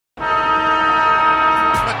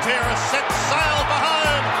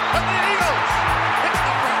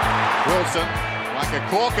Wilson, like a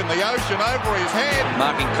cork in the ocean over his head.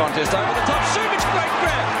 Marking contest over the top. Subic, great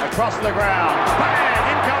grab. Across the ground. Bang!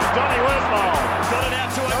 In comes Donny Worsfold. Got it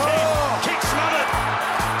out to a kick smothered.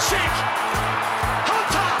 Check.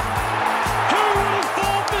 Hunter. Who would have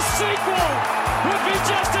thought the sequel would be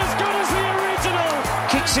just as good as the original?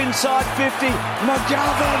 Kicks inside 50.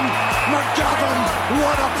 McGovern.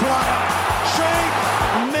 What a player. Sheik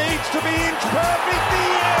needs to be inch perfect. He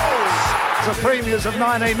is. The premiers of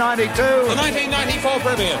 1992. The 1994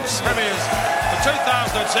 premiers. The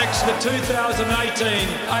 2006, the 2018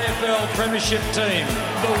 AFL Premiership team,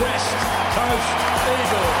 the West Coast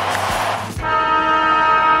Eagles.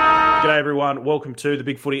 G'day everyone, welcome to the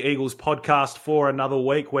Big Footy Eagles podcast for another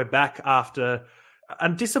week. We're back after a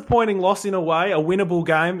disappointing loss in a way, a winnable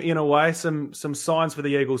game in a way, some signs for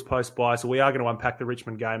the Eagles post-bye. So we are going to unpack the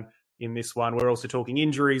Richmond game in this one. We're also talking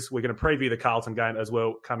injuries. We're going to preview the Carlton game as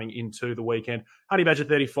well coming into the weekend. Honey Badger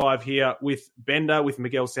 35 here with Bender, with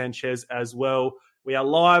Miguel Sanchez as well. We are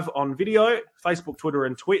live on video, Facebook, Twitter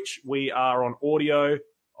and Twitch. We are on audio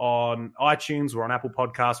on iTunes. We're on Apple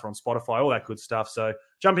Podcasts. We're on Spotify, all that good stuff. So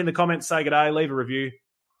jump in the comments, say good day, leave a review,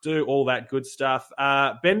 do all that good stuff.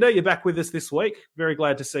 Bender, you're back with us this week. Very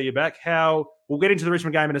glad to see you back. We'll get into the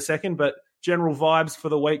Richmond game in a second, but general vibes for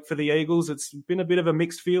the week for the Eagles. It's been a bit of a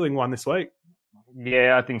mixed feeling one this week.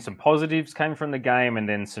 Yeah, I think some positives came from the game and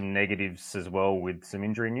then some negatives as well with some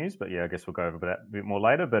injury news. But yeah, I guess we'll go over that a bit more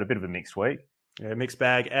later, but a bit of a mixed week. Yeah, mixed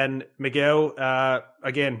bag. And Miguel,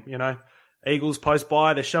 again, Eagles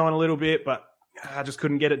post-bye, they're showing a little bit, but I just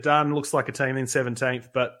couldn't get it done. Looks like a team in 17th,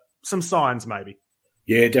 but some signs maybe.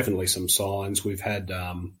 Yeah, definitely some signs. We've had,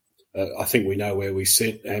 I think we know where we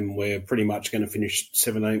sit, and we're pretty much going to finish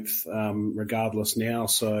 17th regardless now.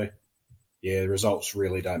 So, yeah, the results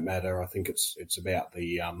really don't matter. I think it's about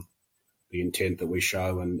the intent that we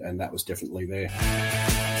show, and that was definitely there.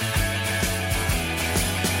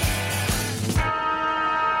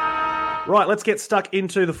 Right, let's get stuck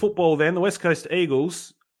into the football then. The West Coast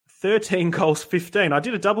Eagles, 13 goals, 15. I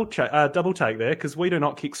did a double take there because we do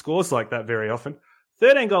not kick scores like that very often.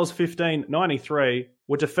 13 goals, 15, 93.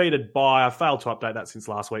 Were defeated by, I failed to update that since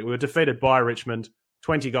last week. We were defeated by Richmond,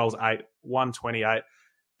 20 goals, 8, 128.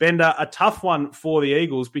 Bender, a tough one for the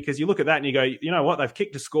Eagles because you look at that and you go, you know what, they've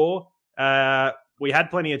kicked a score. We had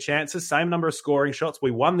plenty of chances, same number of scoring shots.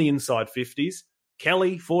 We won the inside 50s.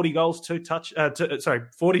 Kelly, 40 goals,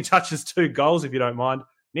 40 touches, 2 goals, if you don't mind.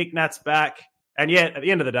 Nick Nat's back. And yet, at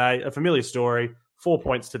the end of the day, a familiar story, 4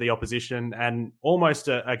 points to the opposition and almost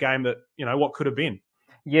a game that, what could have been.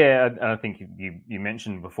 Yeah, I think you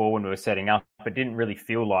mentioned before when we were setting up, it didn't really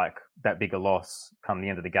feel like that big a loss come the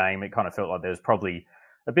end of the game. It kind of felt like there was probably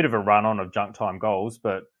a bit of a run-on of junk time goals,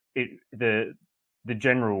 but the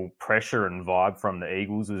general pressure and vibe from the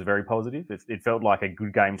Eagles was very positive. It felt like a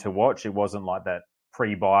good game to watch. It wasn't like that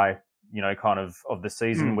pre-bye, kind of the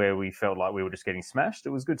season where we felt like we were just getting smashed.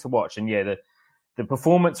 It was good to watch. And yeah, the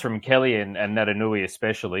performance from Kelly and Natanui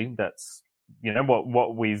especially, that's,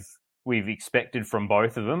 what we've expected from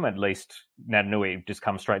both of them. At least Natanui just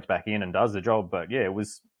comes straight back in and does the job. But yeah, it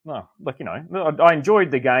was, I enjoyed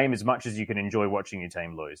the game as much as you can enjoy watching your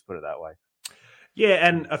team lose, put it that way. Yeah,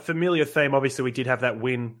 and a familiar theme, obviously we did have that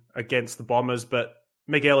win against the Bombers, but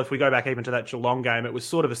Miguel, if we go back even to that Geelong game, it was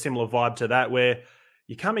sort of a similar vibe to that where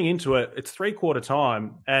you're coming into it, it's three-quarter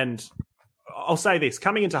time, and I'll say this,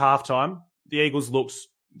 coming into halftime, the Eagles looked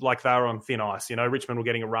like they were on thin ice. Richmond were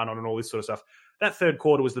getting a run on and all this sort of stuff. That third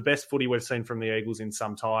quarter was the best footy we've seen from the Eagles in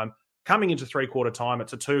some time. Coming into three-quarter time,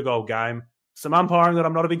 it's a 2-goal game. Some umpiring that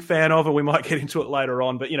I'm not a big fan of, and we might get into it later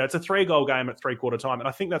on. But, it's a 3-goal game at three-quarter time, and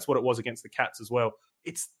I think that's what it was against the Cats as well.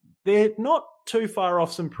 They're not too far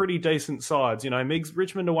off some pretty decent sides.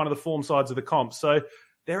 Richmond are one of the form sides of the comp. So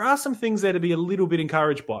there are some things there to be a little bit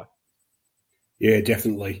encouraged by. Yeah,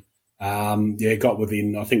 definitely. Got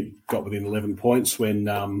within 11 points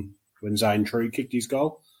when Zane True kicked his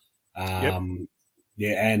goal. Yep.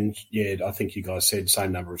 I think you guys said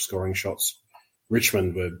same number of scoring shots.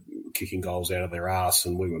 Richmond were kicking goals out of their arse,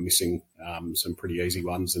 and we were missing some pretty easy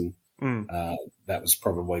ones, and that was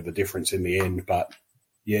probably the difference in the end. But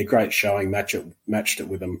yeah, great showing, matched it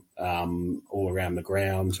with them all around the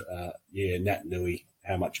ground. Natanui,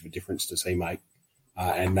 how much of a difference does he make?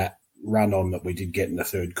 And that run on that we did get in the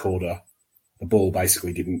third quarter, the ball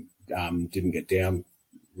basically didn't get down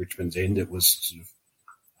Richmond's end. It was sort of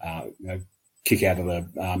kick out of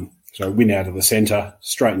the win out of the centre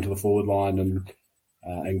straight into the forward line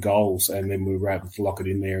and goals, and then we were able to lock it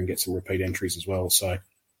in there and get some repeat entries as well. So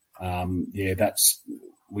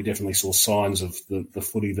we definitely saw signs of the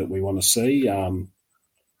footy that we want to see.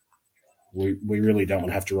 we really don't want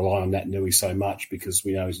to have to rely on Nat Nui so much because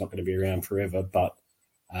we know he's not going to be around forever. But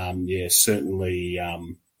certainly.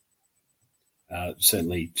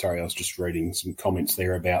 Sorry, I was just reading some comments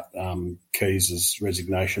there about Keys'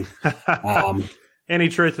 resignation. Any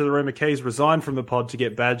truth to the rumour? Keys resigned from the pod to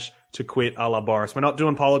get Badge to quit a la Boris. We're not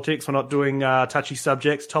doing politics. We're not doing touchy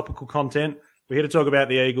subjects, topical content. We're here to talk about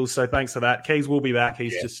the Eagles, so thanks for that. Keys will be back.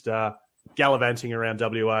 He's just gallivanting around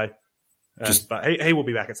WA. But he will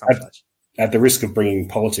be back at some stage. At the risk of bringing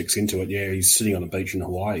politics into it, he's sitting on a beach in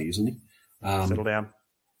Hawaii, isn't he? Settle down.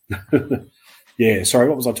 Yeah, sorry,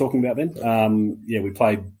 what was I talking about then? We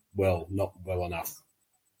played well, not well enough.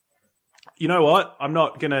 You know what? I'm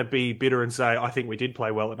not going to be bitter and say I think we did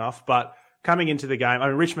play well enough, but coming into the game, I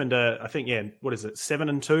mean, Richmond, I think,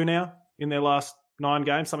 7-2 now in their last 9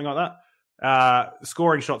 games, something like that.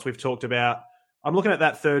 Scoring shots we've talked about. I'm looking at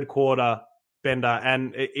that third quarter, Bender,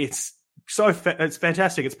 and it's it's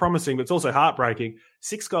fantastic. It's promising, but it's also heartbreaking.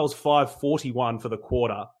 6 goals, 5-41 for the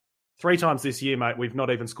quarter. 3 times this year, mate, we've not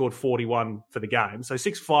even scored 41 for the game. So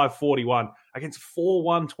 6-5-41 against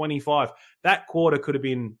 4-1-25. That quarter could have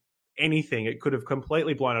been anything. It could have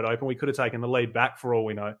completely blown it open. We could have taken the lead back for all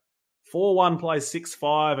we know. 4-1 plays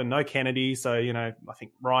 6-5 and no Kennedy. So, I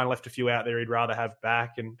think Ryan left a few out there he'd rather have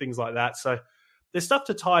back and things like that. So there's stuff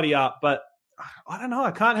to tidy up, but I don't know.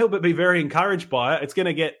 I can't help but be very encouraged by it. It's going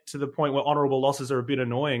to get to the point where honourable losses are a bit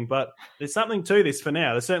annoying, but there's something to this for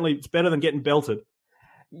now. It's better than getting belted.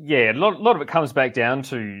 Yeah, a lot of it comes back down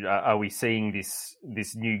to are we seeing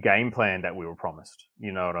this new game plan that we were promised?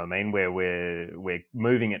 You know what I mean? Where we're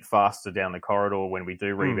moving it faster down the corridor when we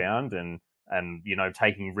do rebound and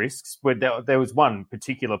taking risks. Where there was one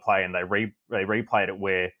particular play and they replayed it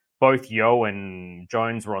where both Yo and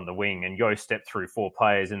Jones were on the wing and Yo stepped through 4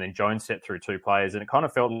 players and then Jones stepped through 2 players, and it kind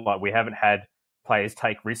of felt like we haven't had players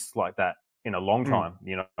take risks like that in a long time.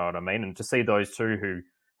 You know what I mean? And to see those two who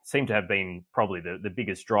seem to have been probably the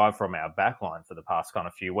biggest drive from our backline for the past kind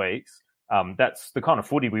of few weeks. That's the kind of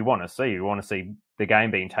footy we want to see. We want to see the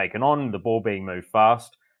game being taken on, the ball being moved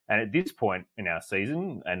fast. And at this point in our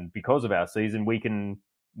season, and because of our season, we can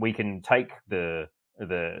take the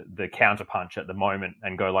counterpunch at the moment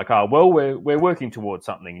and go like, we're working towards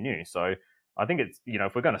something new. So I think it's,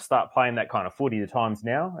 if we're going to start playing that kind of footy, the time's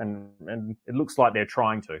now, and it looks like they're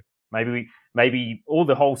trying to. Maybe all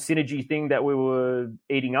the whole synergy thing that we were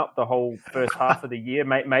eating up the whole first half of the year,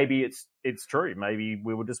 maybe it's true. Maybe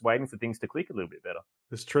we were just waiting for things to click a little bit better.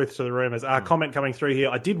 There's truth to the rumours. Comment coming through here.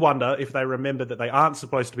 I did wonder if they remembered that they aren't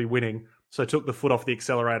supposed to be winning, so took the foot off the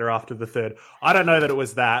accelerator after the third. I don't know that it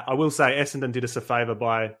was that. I will say Essendon did us a favour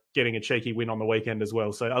by getting a cheeky win on the weekend as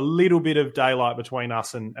well. So a little bit of daylight between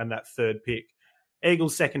us and that third pick.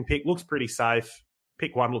 Eagles' second pick looks pretty safe.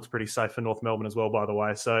 Pick 1 looks pretty safe for North Melbourne as well, by the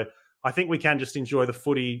way. So I think we can just enjoy the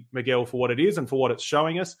footy, Miguel, for what it is and for what it's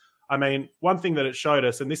showing us. I mean, one thing that it showed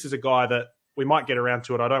us, and this is a guy that we might get around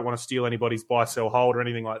to it. I don't want to steal anybody's buy, sell, hold or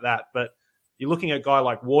anything like that. But you're looking at a guy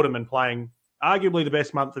like Waterman playing arguably the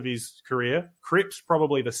best month of his career. Cripps,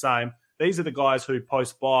 probably the same. These are the guys who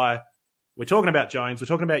post-buy. We're talking about Jones. We're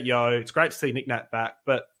talking about Yo. It's great to see Nick Nat back.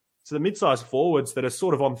 But to the mid-sized forwards that are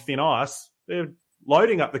sort of on thin ice, they're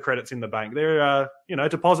loading up the credits in the bank. They're,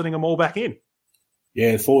 depositing them all back in.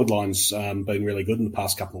 Yeah, the forward line's been really good in the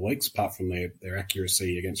past couple of weeks, apart from their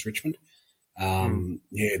accuracy against Richmond.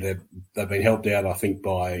 Yeah, they've been helped out, I think,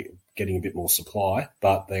 by getting a bit more supply,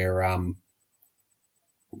 but they're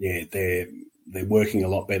working a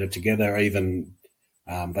lot better together. Even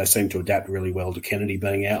they seem to adapt really well to Kennedy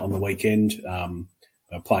being out on the weekend.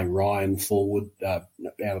 Playing Ryan forward out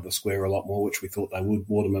of the square a lot more, which we thought they would.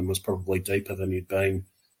 Waterman was probably deeper than he'd been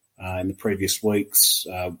in the previous weeks.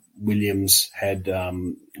 Williams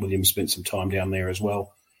spent some time down there as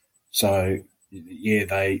well. So, yeah,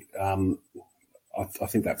 I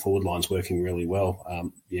think that forward line's working really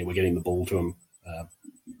well. We're getting the ball to them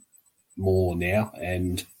more now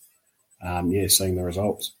and, seeing the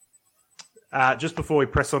results. Just before we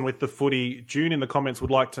press on with the footy, June in the comments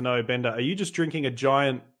would like to know, Bender, are you just drinking a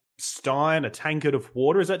giant stein, a tankard of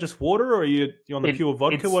water? Is that just water, or are you on the pure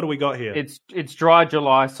vodka? What do we got here? It's dry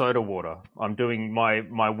July soda water. I'm doing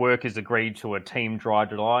my work has agreed to a team dry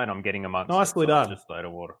July, and I'm getting amongst nicely done. Just soda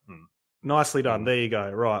water. Nicely done. There you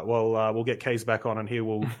go. Right. Well, we'll get Keys back on, and he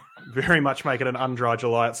will very much make it an undry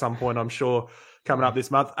July at some point, I'm sure, coming up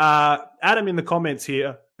this month. Adam in the comments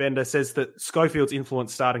here, Bender, says that Schofield's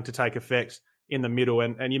influence starting to take effect in the middle.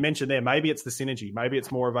 And you mentioned there, maybe it's the synergy. Maybe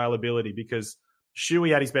it's more availability because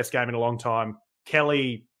Shuey had his best game in a long time.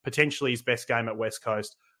 Kelly, potentially his best game at West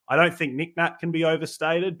Coast. I don't think Nick Nat can be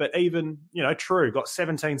overstated, but even, True got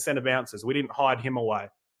 17 centre bounces. We didn't hide him away.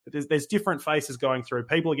 there's different faces going through.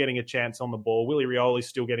 People are getting a chance on the ball. Willie Rioli's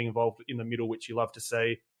still getting involved in the middle, which you love to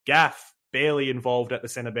see. Gaff barely involved at the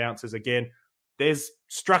centre bounces again. There's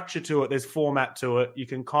structure to it. There's format to it. You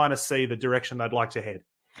can kind of see the direction they'd like to head.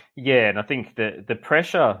 Yeah, and I think the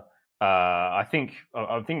pressure. I think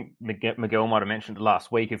Miguel might have mentioned it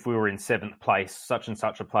last week. If we were in 7th place, such and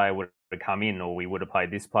such a player would have come in, or we would have played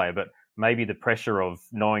this player. But maybe the pressure of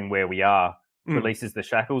knowing where we are releases the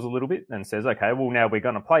shackles a little bit and says, okay, well, now we're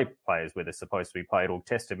going to play players where they're supposed to be played or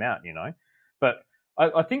test them out, But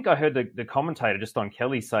I think I heard the commentator just on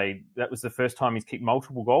Kelly say that was the first time he's kicked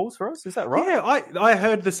multiple goals for us. Is that right? Yeah, I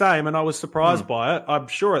heard the same, and I was surprised by it. I'm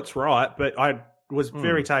sure it's right, but I was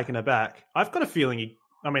very taken aback. I've got a feeling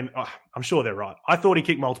I'm sure they're right. I thought he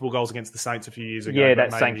kicked multiple goals aganst the Saints a few years ago. Yeah,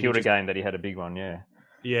 that St Kilda game that he had a big one, yeah.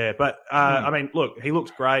 Yeah, but, look, he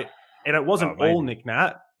looked great. And it wasn't all Nick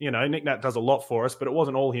Nat. Nick Nat does a lot for us, but it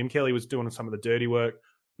wasn't all him. Kelly was doing some of the dirty work.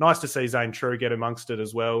 Nice to see Zane True get amongst it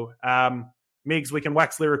as well. Migs, we can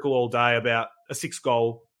wax lyrical all day about a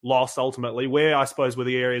 6-goal loss ultimately. Where, I suppose, were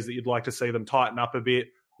the areas that you'd like to see them tighten up a bit?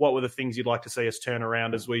 What were the things you'd like to see us turn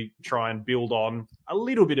around as we try and build on a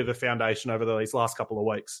little bit of a foundation over these last couple of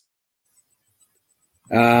weeks?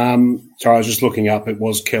 Sorry, I was just looking up. It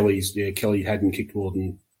was Kelly's. Yeah, Kelly hadn't kicked more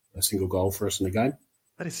than a single goal for us in the game.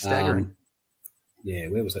 That is staggering.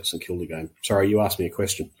 Where was that St Kilda game? Sorry, you asked me a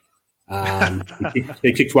question.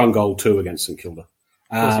 He kicked 1 goal too against St Kilda.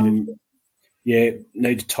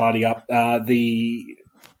 Need to tidy up. The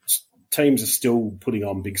teams are still putting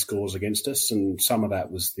on big scores against us, and some of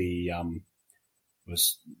that was the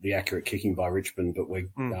accurate kicking by Richmond. But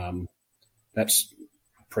that's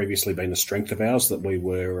previously been a strength of ours, that we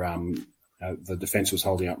were the defence was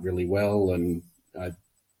holding up really well, and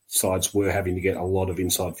sides were having to get a lot of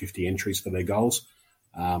inside 50 entries for their goals.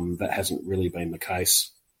 That hasn't really been the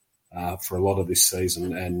case for a lot of this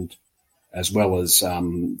season, and as well as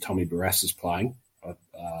Tommy Barrass is playing.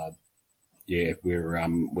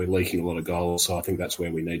 We're leaking a lot of goals, so I think that's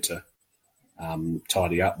where we need to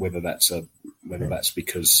tidy up. Whether that's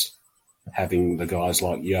because having the guys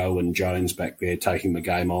like Yo and Jones back there taking the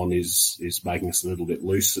game on is making us a little bit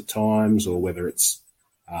loose at times, or whether it's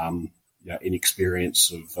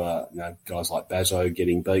inexperience of guys like Bazzo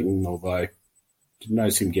getting beaten. Although I didn't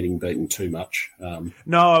notice him getting beaten too much.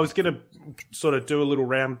 No, I was going to sort of do a little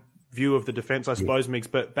round view of the defence, I suppose, Migs,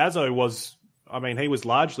 but Bazzo was. He was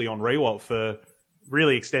largely on Rewalt for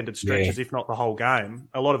really extended stretches, if not the whole game.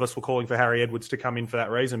 A lot of us were calling for Harry Edwards to come in for that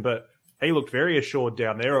reason, but he looked very assured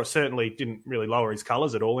down there, or certainly didn't really lower his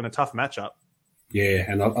colours at all in a tough matchup. Yeah,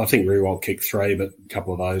 and I think Rewalt kicked 3, but a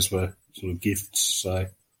couple of those were sort of gifts. So,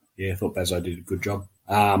 I thought Bazzo did a good job.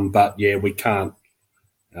 We can't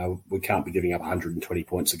be giving up 120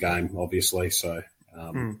 points a game, obviously. So,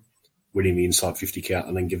 winning the inside 50 count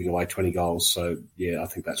and then giving away 20 goals. So, I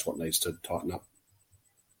think that's what needs to tighten up.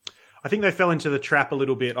 I think they fell into the trap a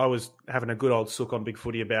little bit. I was having a good old sook on Big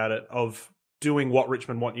Footy about it, of doing what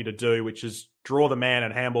Richmond want you to do, which is draw the man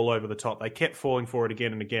and handball over the top. They kept falling for it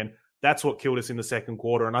again and again. That's what killed us in the second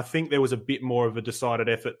quarter. And I think there was a bit more of a decided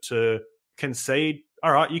effort to concede.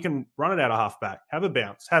 All right, you can run it out of halfback, have a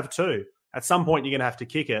bounce, have 2. At some point, you're going to have to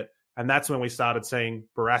kick it. And that's when we started seeing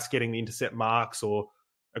Barrass getting the intercept marks, or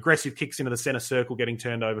aggressive kicks into the centre circle getting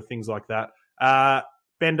turned over, things like that.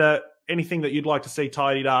 Bender, anything that you'd like to see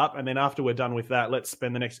tidied up? And then after we're done with that, let's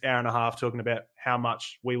spend the next hour and a half talking about how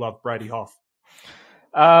much we love Brady Hough.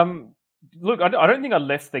 Look, I don't think I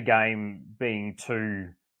left the game being too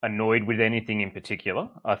annoyed with anything in particular.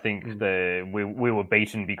 I think we were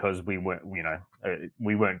beaten because we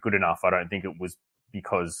weren't good enough. I don't think it was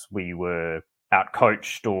because we were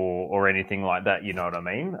out-coached or anything like that, you know what I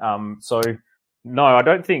mean? No, I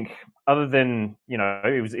don't think, other than,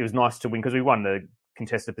 it was nice to win because we won the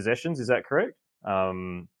contested possessions. Is that correct?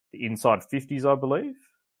 The inside 50s, I believe.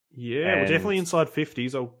 Yeah, we're definitely inside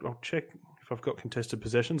 50s. I'll check if I've got contested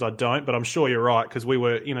possessions. I don't, but I'm sure you're right because we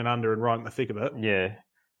were in and under and right in the thick of it. Yeah,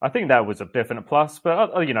 I think that was a definite plus.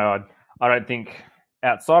 But, I don't think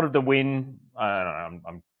outside of the win,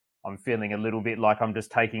 I'm feeling a little bit like I'm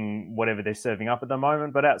just taking whatever they're serving up at the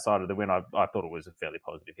moment. But outside of the win, I thought it was a fairly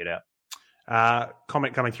positive hit out.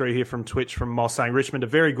 Comment coming through here from Twitch from Moss saying Richmond are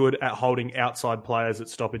very good at holding outside players at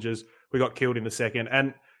stoppages. We got killed in the second,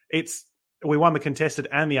 and we won the contested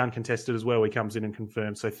and the uncontested as well. He comes in and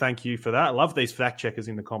confirms. So thank you for that. I love these fact checkers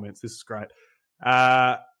in the comments. This is great.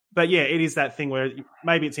 But yeah, it is that thing where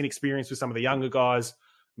maybe it's inexperience with some of the younger guys.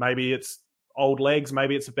 Maybe it's old legs.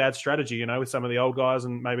 Maybe it's a bad strategy, with some of the old guys,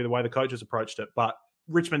 and maybe the way the coaches approached it. But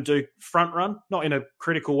Richmond do front run, not in a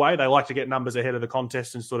critical way. They like to get numbers ahead of the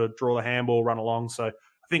contest and sort of draw the handball, run along. So I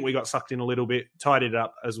think we got sucked in a little bit, tied it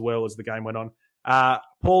up as well as the game went on.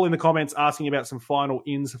 Paul in the comments asking about some final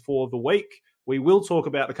ins for the week. We will talk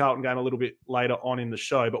about the Carlton game a little bit later on in the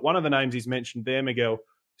show, but one of the names he's mentioned there, Miguel,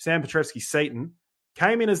 Sam Petrevski-Seton,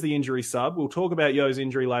 came in as the injury sub. We'll talk about Yo's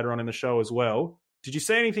injury later on in the show as well. Did you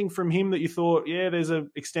see anything from him that you thought, yeah, there's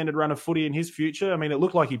an extended run of footy in his future? I mean, it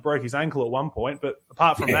looked like he broke his ankle at one point, but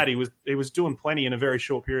apart from that, he was doing plenty in a very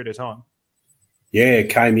short period of time. Yeah,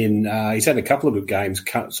 came in. He's had a couple of good games,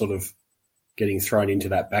 sort of getting thrown into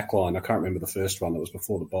that back line. I can't remember the first one that was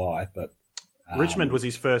before the bye, but Richmond was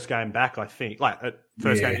his first game back, I think.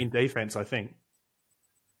 First game in defence, I think.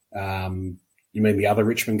 You mean the other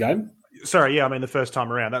Richmond game? Sorry, yeah, I mean the first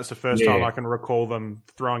time around. That's the first time I can recall them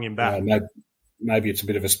throwing him back. Maybe it's a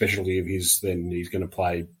bit of a specialty of his. Then he's going to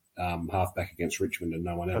play halfback against Richmond and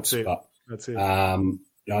no one else. That's it. I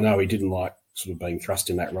know he didn't like sort of being thrust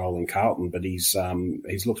in that role in Carlton, but he's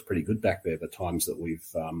looked pretty good back there the times that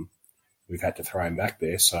we've had to throw him back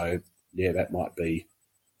there. So yeah, that might be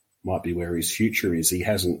where his future is. He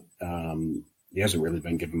hasn't really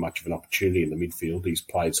been given much of an opportunity in the midfield. He's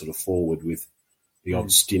played sort of forward with the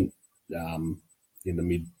odd stint in the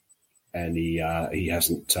mid, and he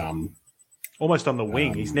hasn't almost on the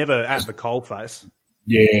wing. He's never at the coalface.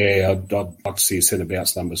 Yeah, I'd like to see his centre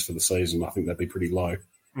bounce numbers for the season. I think that'd be pretty low.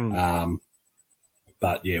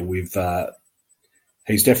 But yeah,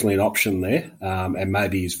 he's definitely an option there, and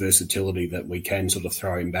maybe his versatility that we can sort of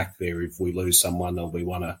throw him back there if we lose someone or we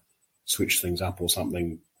want to switch things up or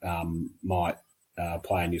something might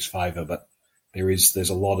play in his favour. But there's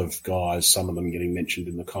a lot of guys, some of them getting mentioned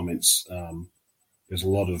in the comments. There's a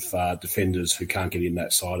lot of defenders who can't get in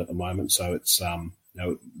that side at the moment. So it's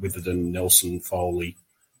Witherden, Nelson, Foley,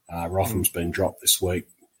 Rotham's been dropped this week.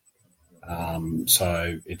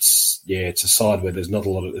 So it's a side where there's not a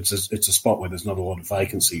lot of it's a spot where there's not a lot of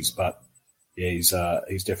vacancies. But yeah, he's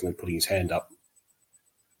definitely putting his hand up.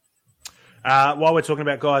 While we're talking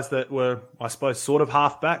about guys that were, I suppose, sort of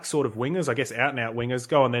half-back, sort of wingers, I guess out-and-out wingers,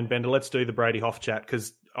 go on then, Bender. Let's do the Brady Hoff chat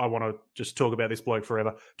because I want to just talk about this bloke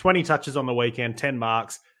forever. 20 touches on the weekend, 10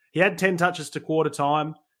 marks. He had 10 touches to quarter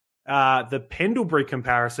time. The Pendlebury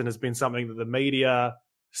comparison has been something that the media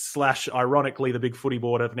 / ironically, the Big Footy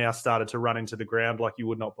Board have now started to run into the ground like you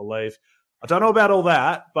would not believe. I don't know about all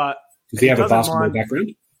that, but... Does he have a basketball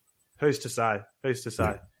background? Who's to say?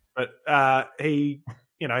 Yeah. But he...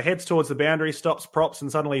 heads towards the boundary, stops props, and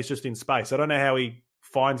suddenly he's just in space. I don't know how he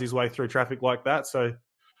finds his way through traffic like that. So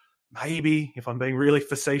maybe, if I'm being really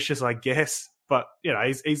facetious, I guess. But,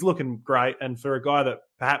 he's looking great. And for a guy that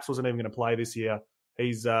perhaps wasn't even going to play this year,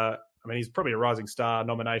 he's probably a Rising Star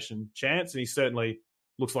nomination chance. And he certainly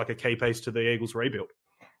looks like a key piece to the Eagles rebuild.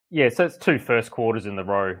 Yeah, so it's 2 first quarters in the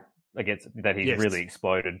row against that he's really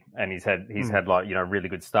exploded. And he's had really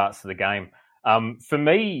good starts to the game. For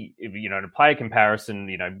me, to play a comparison,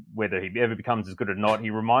 whether he ever becomes as good or not,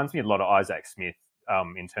 he reminds me a lot of Isaac Smith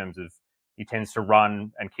in terms of he tends to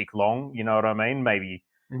run and kick long. You know what I mean? Maybe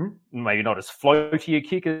not as floaty a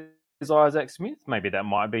kick as Isaac Smith. Maybe that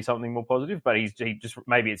might be something more positive. But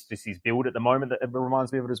maybe it's just his build at the moment that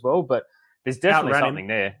reminds me of it as well. But there's definitely something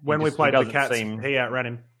there. When we played the Cats, he outran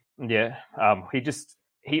him. Yeah, I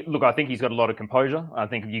think he's got a lot of composure. I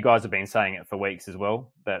think you guys have been saying it for weeks as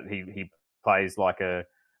well that he plays like an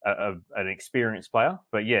experienced player,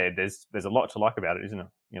 but yeah, there's a lot to like about it, isn't it?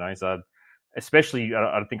 He's especially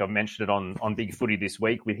I think I've mentioned it on Big Footy this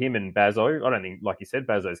week with him and Bazzo. I don't think, like you said,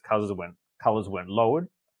 Bazzo's colours weren't lowered,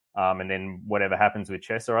 and then whatever happens with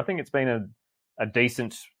Chesser, I think it's been a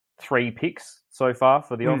decent 3 picks so far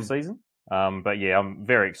for the off season. But yeah, I'm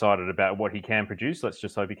very excited about what he can produce. Let's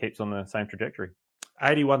just hope he keeps on the same trajectory.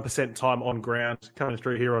 81% time on ground coming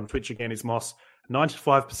through here on Twitch again is Moss.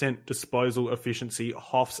 95% disposal efficiency.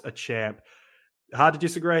 Hoff's a champ. Hard to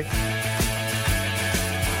disagree.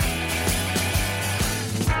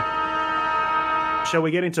 Shall we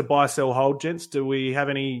get into buy, sell, hold, gents? Do we have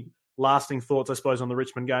any lasting thoughts, I suppose, on the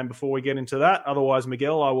Richmond game before we get into that? Otherwise,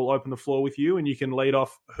 Miguel, I will open the floor with you and you can lead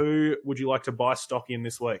off. Who would you like to buy stock in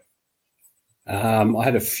this week? I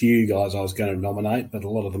had a few guys I was going to nominate, but a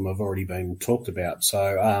lot of them have already been talked about.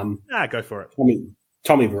 So, go for it.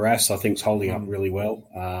 Tommy Barrass, I think, is holding up really well,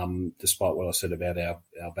 despite what I said about our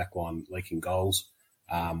backline leaking goals.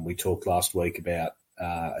 We talked last week about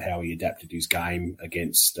how he adapted his game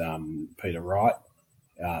against Peter Wright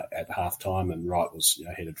at halftime, and Wright was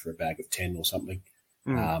headed for a bag of 10 or something.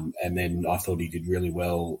 And then I thought he did really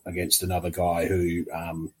well against another guy who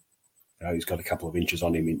he's got a couple of inches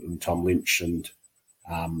on him in Tom Lynch, and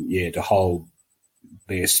to hold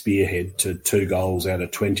their spearhead to 2 goals out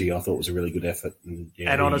of 20, I thought was a really good effort.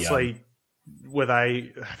 And honestly,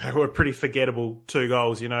 they were pretty forgettable 2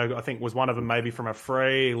 goals. I think was one of them maybe from a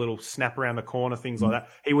free, a little snap around the corner, things like that.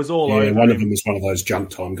 He was all over. One of them was one of those junk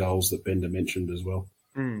time goals that Bender mentioned as well.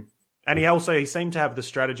 Mm. And he seemed to have the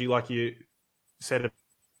strategy, like you said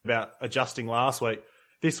about adjusting last week.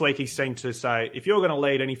 This week he seemed to say, if you're going to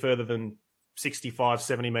lead any further than 65,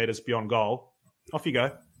 70 metres beyond goal, off you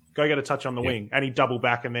go. Go get a touch on the wing. And he'd double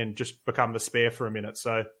back and then just become the spare for a minute.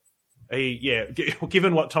 So,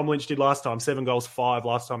 given what Tom Lynch did last time, 7 goals, 5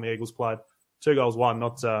 last time the Eagles played, 2 goals, 1,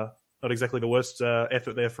 not exactly the worst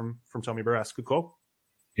effort there from Tommy Barrass. Good call.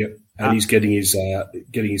 Yep. And he's getting his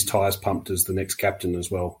tyres pumped as the next captain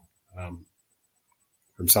as well.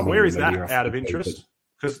 From someone. Where is that out of interest?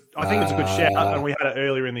 Because I think it's a good shout, and we had it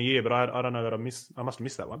earlier in the year, but I don't know that I must have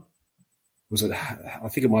missed that one. Was it? I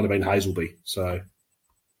think it might have been Hazelby. So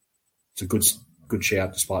it's a good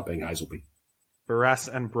shout, despite being Hazelby.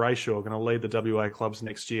 Barrass and Brayshaw are going to lead the WA clubs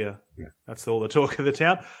next year. Yeah. That's all the talk of the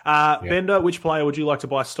town. Bender, which player would you like to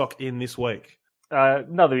buy stock in this week?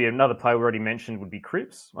 Another player we already mentioned would be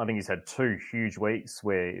Cripps. I think he's had 2 huge weeks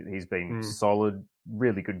where he's been solid,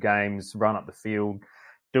 really good games, run up the field,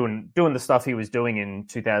 doing the stuff he was doing in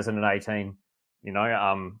 2018.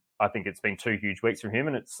 I think it's been 2 huge weeks from him,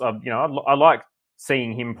 and it's I like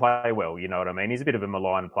seeing him play well. You know what I mean? He's a bit of a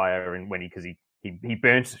maligned player, and because he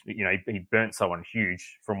burnt someone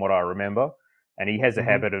huge from what I remember, and he has a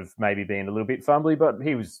habit of maybe being a little bit fumbly, but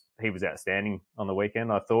he was outstanding on the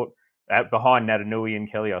weekend. I thought behind Natanui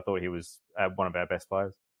and Kelly, I thought he was one of our best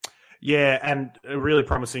players. Yeah, and a really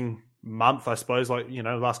promising month, I suppose.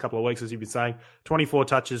 The last couple of weeks, as you've been saying, 24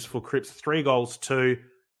 touches for Cripps, 3 goals, 2.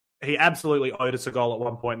 He absolutely owed us a goal at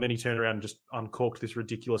one point, and then he turned around and just uncorked this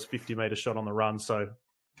ridiculous 50-metre shot on the run, so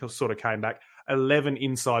he sort of came back. 11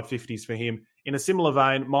 inside 50s for him. In a similar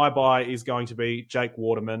vein, my buy is going to be Jake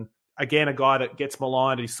Waterman. Again, a guy that gets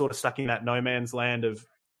maligned. He's sort of stuck in that no man's land of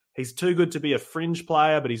he's too good to be a fringe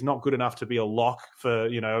player, but he's not good enough to be a lock for,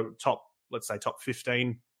 top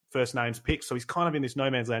 15 first names picks. So he's kind of in this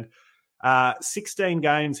no man's land. 16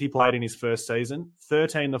 games he played in his first season,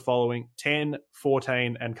 13 the following, 10,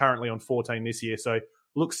 14, and currently on 14 this year. So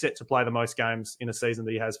looks set to play the most games in a season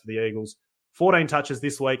that he has for the Eagles. 14 touches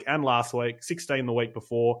this week and last week, 16 the week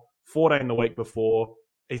before, 14 the week before.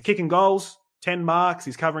 He's kicking goals, 10 marks.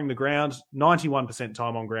 He's covering the ground, 91%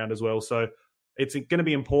 time on ground as well. So it's going to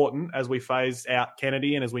be important as we phase out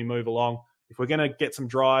Kennedy and as we move along. If we're going to get some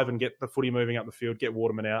drive and get the footy moving up the field, get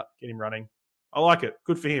Waterman out, get him running. I like it.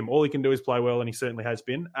 Good for him. All he can do is play well, and he certainly has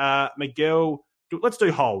been. Miguel, let's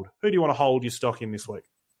do hold. Who do you want to hold your stock in this week?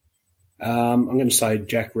 I'm going to say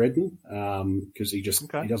Jack Redden because he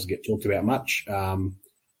doesn't get talked about much.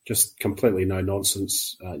 Just completely no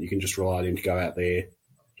nonsense. You can just rely on him to go out there,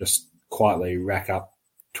 just quietly rack up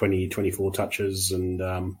 20, 24 touches and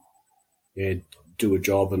do a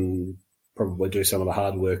job and probably do some of the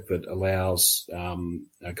hard work that allows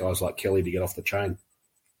guys like Kelly to get off the chain.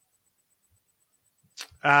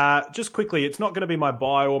 Just quickly, it's not going to be my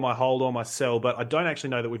buy or my hold or my sell, but I don't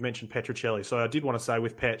actually know that we've mentioned Petruccelli. So I did want to say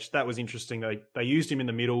with Petch, that was interesting. They used him in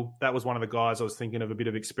the middle. That was one of the guys I was thinking of a bit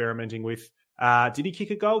of experimenting with. Did he kick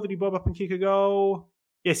a goal? Did he bob up and kick a goal?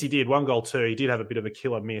 Yes, he did. 1 goal, 2. He did have a bit of a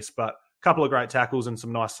killer miss, but a couple of great tackles and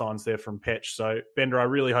some nice signs there from Petch. So, Bender, I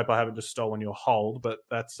really hope I haven't just stolen your hold, but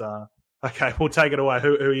that's okay. We'll take it away.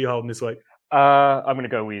 Who are you holding this week? I'm going to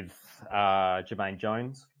go with Jermaine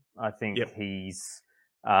Jones. I think he's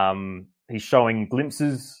showing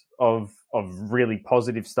glimpses of really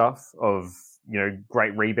positive stuff, of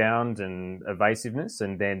great rebound and evasiveness,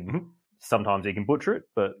 and then sometimes he can butcher it.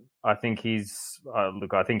 But I think he's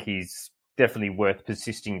definitely worth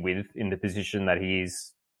persisting with in the position that he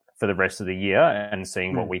is for the rest of the year, and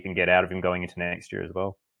seeing what we can get out of him going into next year as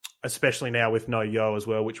well. Especially now with no Yo as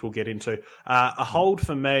well, which we'll get into. A hold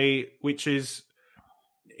for me, which is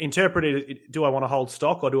interpreted, do I want to hold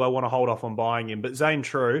stock or do I want to hold off on buying him? But Zane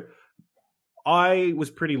True, I was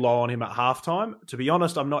pretty low on him at halftime. To be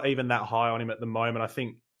honest, I'm not even that high on him at the moment. I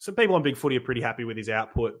think some people on Big Footy are pretty happy with his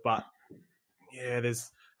output, but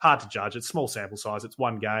there's hard to judge. It's small sample size. It's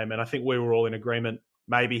one game, and I think we were all in agreement.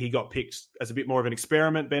 Maybe he got picked as a bit more of an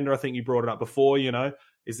experiment. Bender, I think you brought it up before,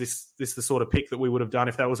 is this the sort of pick that we would have done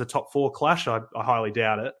if that was a top 4 clash? I highly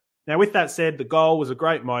doubt it. Now, with that said, the goal was a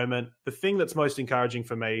great moment. The thing that's most encouraging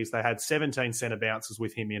for me is they had 17 centre bounces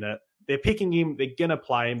with him in it. They're picking him. They're going to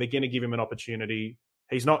play him. They're going to give him an opportunity.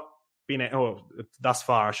 He's not been, thus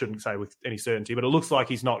far, I shouldn't say with any certainty, but it looks like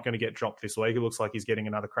he's not going to get dropped this week. It looks like he's getting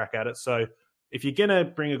another crack at it. So if you're going to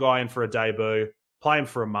bring a guy in for a debut, play him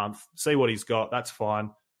for a month, see what he's got, that's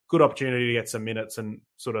fine. good opportunity to get some minutes and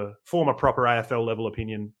sort of form a proper AFL level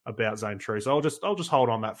opinion about Zane True. So I'll just hold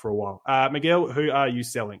on that for a while. Miguel, who are you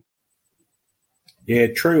selling? Yeah,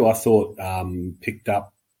 True. I thought picked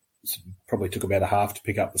up, probably took about a half to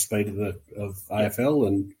pick up the speed of AFL,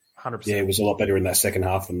 and 100%. Yeah, it was a lot better in that second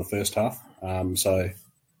half than the first half.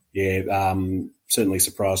 Certainly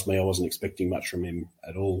surprised me. I wasn't expecting much from him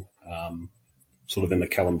at all. Sort of in the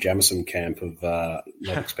Callum Jamieson camp of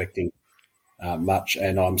not expecting much,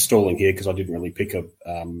 and I'm stalling here because I didn't really pick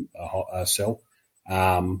a sell.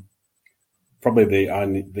 Probably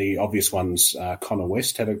the obvious ones. Connor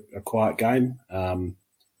West had a quiet game,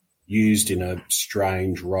 used in a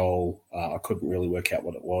strange role. I couldn't really work out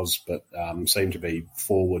what it was, but seemed to be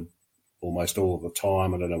forward almost all of the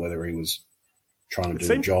time. I don't know whether he was trying to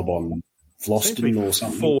do a job on Floston or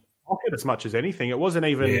something. Forward pocket as much as anything. It wasn't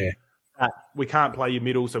even that we can't play your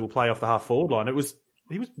middle, so we'll play off the half forward line.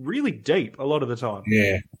 He was really deep a lot of the time.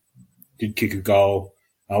 Yeah, did kick a goal.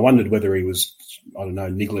 I wondered whether he was, I don't know,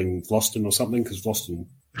 niggling Floston or something, because Floston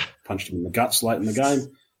punched him in the guts late in the game.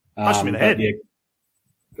 Punched him in the head.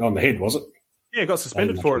 Yeah, on the head, was it? Yeah, got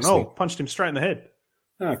suspended for it and all. Punched him straight in the head.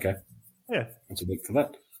 Okay. Yeah. That's a bit for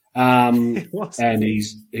that. And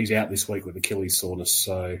he's out this week with Achilles soreness,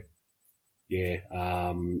 so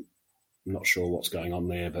I'm not sure what's going on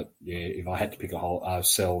there, but yeah, if I had to pick a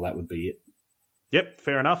sell, that would be it. Yep,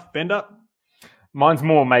 fair enough. Bender? Mine's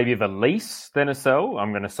more maybe of a lease than a sell.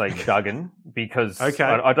 I'm going to say Duggan because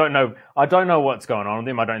I don't know what's going on with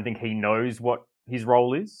him. I don't think he knows what his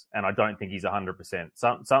role is, and I don't think he's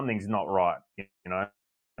 100%. Something's not right, you know.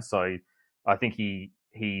 So I think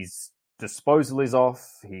his disposal is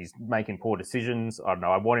off. He's making poor decisions. I don't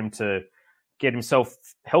know. I want him to get himself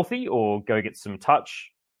healthy or go get some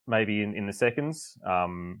touch, maybe in the seconds.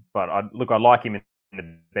 But I like him in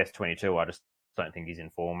the best 22. I just don't think he's in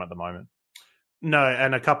form at the moment. No,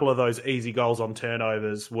 and a couple of those easy goals on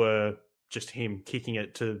turnovers were just him kicking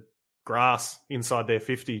it to grass inside their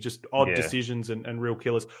 50, just odd decisions and real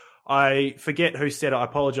killers. I forget who said it. I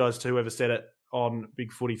apologise to whoever said it on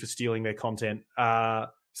Big Footy for stealing their content.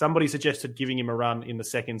 Somebody suggested giving him a run in the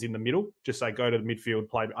seconds in the middle, just say go to the midfield,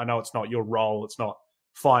 play. I know it's not your role. It's not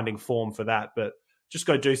finding form for that, but just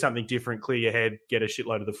go do something different, clear your head, get a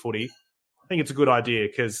shitload of the footy. I think it's a good idea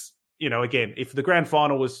because, you know, again, if the grand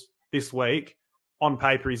final was this week, on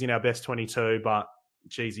paper, he's in our best 22, but,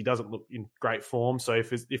 geez, he doesn't look in great form. So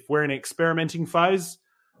if we're in an experimenting phase,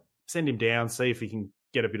 send him down, see if he can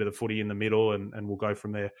get a bit of the footy in the middle, and we'll go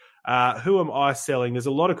from there. Who am I selling? There's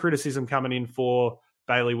a lot of criticism coming in for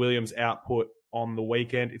Bailey Williams' output on the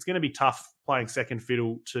weekend. It's going to be tough playing second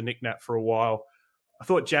fiddle to Nick Nat for a while. I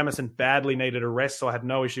thought Jamieson badly needed a rest, so I had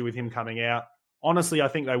no issue with him coming out. Honestly, I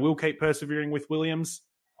think they will keep persevering with Williams.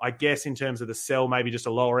 I guess in terms of the sell, maybe just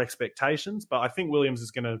a lower expectations, but I think Williams is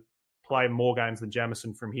going to play more games than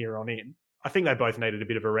Jamieson from here on in. I think they both needed a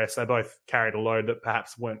bit of a rest. They both carried a load that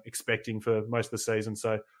perhaps weren't expecting for most of the season.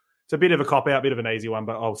 So it's a bit of a cop-out, bit of an easy one,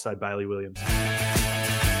 but I'll say Bailey Williams.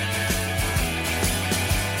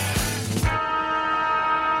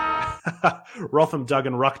 Rotham,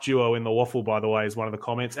 Duggan, Ruck duo in the waffle, by the way, is one of the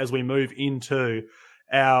comments as we move into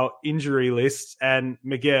our injury list. And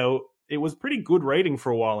Miguel, it was pretty good reading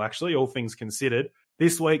for a while, actually, all things considered.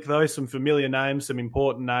 This week, though, some familiar names, some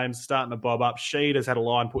important names starting to bob up. Sheed has had a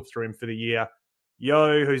line put through him for the year.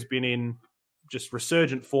 Yo, who's been in just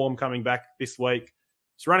resurgent form coming back this week.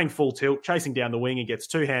 He's running full tilt, chasing down the wing. He gets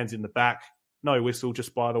two hands in the back. No whistle,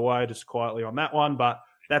 just by the way, just quietly on that one. But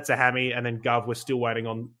that's a hammy. And then Gov, we're still waiting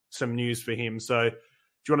on some news for him. So do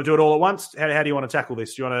you want to do it all at once? How do you want to tackle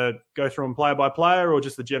this? Do you want to go through them player by player, or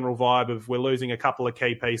just the general vibe of we're losing a couple of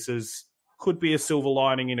key pieces? Could be a silver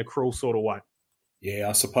lining in a cruel sort of way. Yeah,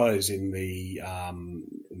 I suppose in the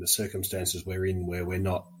circumstances we're in, where we're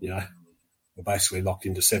not, we're basically locked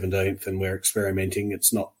into 17th and we're experimenting.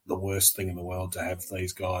 It's not the worst thing in the world to have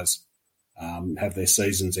these guys have their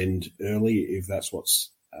seasons end early, if that's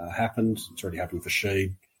what's happened. It's already happened for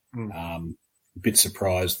Sheed. A bit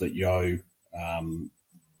surprised that Yo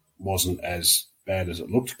wasn't as bad as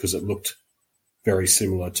it looked, because it looked very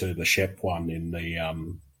similar to the Shep one in the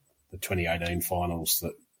 2018 finals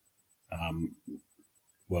that,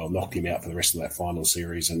 knocked him out for the rest of that final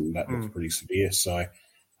series, and that looked pretty severe. So,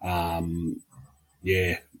 Yo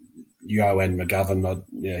and McGovern,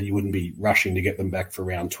 you wouldn't be rushing to get them back for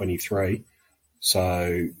round 23.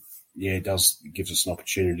 So, it gives us an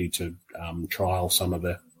opportunity to trial some of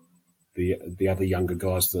the other younger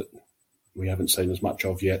guys that we haven't seen as much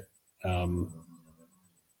of yet. Sheed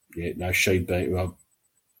being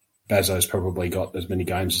Bazzo's probably got as many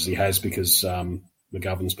games as he has because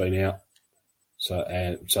McGovern's been out. So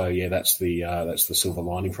that's the silver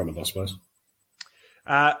lining from it, I suppose.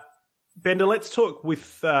 Bender, let's talk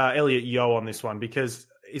with Elliot Yeo on this one, because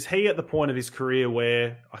is he at the point of his career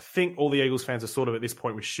where I think all the Eagles fans are sort of at this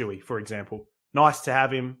point with Shuey, for example? Nice to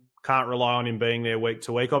have him. Can't rely on him being there week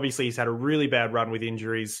to week. Obviously, he's had a really bad run with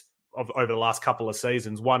injuries over the last couple of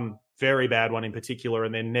seasons. One very bad one in particular,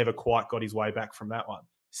 and then never quite got his way back from that one.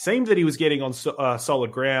 Seemed that he was getting on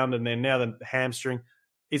solid ground, and then now the hamstring.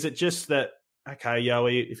 Is it just that, okay,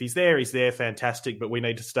 Yoey, if he's there, fantastic, but we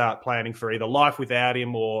need to start planning for either life without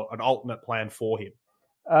him or an alternate plan for him?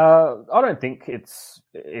 I don't think it's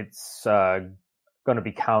going to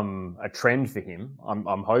become a trend for him.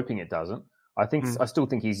 I'm hoping it doesn't. I still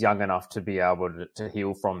think he's young enough to be able to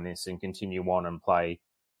heal from this and continue on and play,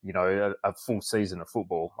 a full season of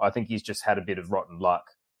football. I think he's just had a bit of rotten luck,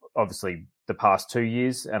 obviously, the past 2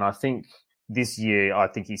 years. And I think this year,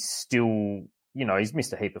 he's still, he's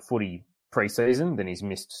missed a heap of footy pre-season, then he's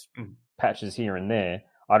missed patches here and there.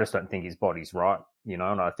 I just don't think his body's right, and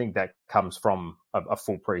I think that comes from a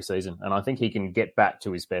full pre-season. And I think he can get back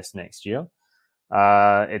to his best next year.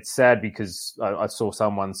 It's sad because I saw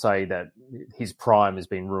someone say that his prime has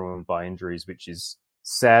been ruined by injuries, which is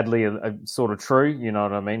sadly a sort of true. You know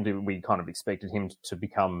what I mean? We kind of expected him to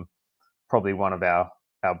become probably one of our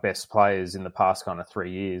best players in the past kind of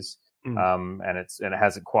 3 years. And it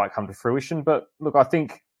hasn't quite come to fruition. But look, I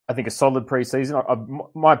think a solid pre-season.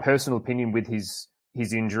 My personal opinion with his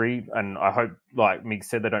injury, and I hope, like Mig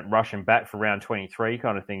said, they don't rush him back for round 23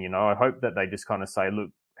 kind of thing. I hope that they just kind of say, look,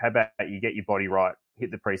 how about you get your body right, hit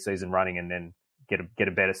the pre-season running, and then get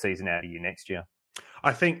a better season out of you next year?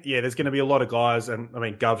 I think, there's going to be a lot of guys, and I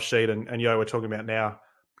mean, Gov, Sheed, and Yo we're talking about now.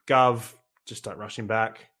 Gov, just don't rush him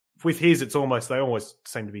back. With his, they always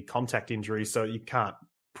seem to be contact injuries, so you can't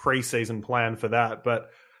pre-season plan for that. But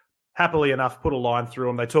happily enough, put a line through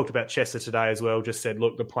him. They talked about Chester today as well, just said,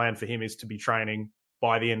 look, the plan for him is to be training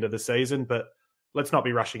by the end of the season, but let's not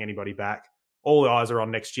be rushing anybody back. All the eyes are on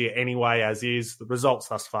next year anyway, as is. The results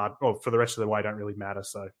thus far, for the rest of the way, don't really matter.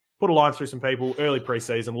 So put a line through some people, early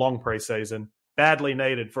preseason, long preseason, badly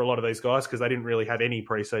needed for a lot of these guys because they didn't really have any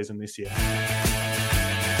preseason this year.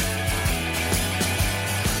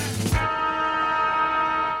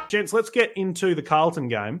 Gents, let's get into the Carlton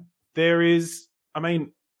game. There is, a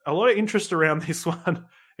lot of interest around this one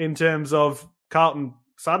in terms of Carlton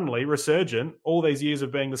suddenly resurgent, all these years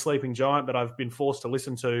of being the sleeping giant that I've been forced to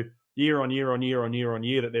listen to year on year on year on year on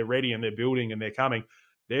year, that they're ready and they're building and they're coming.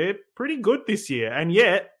 They're pretty good this year. And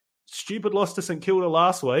yet, stupid loss to St Kilda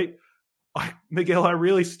last week. Miguel, I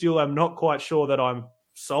really still am not quite sure that I'm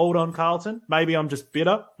sold on Carlton. Maybe I'm just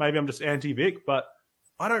bitter. Maybe I'm just anti-Vic, but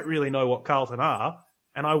I don't really know what Carlton are.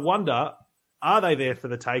 And I wonder, are they there for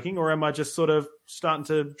the taking, or am I just sort of starting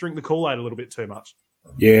to drink the Kool-Aid a little bit too much?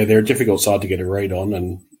 Yeah, they're a difficult side to get a read on,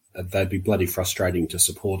 and they'd be bloody frustrating to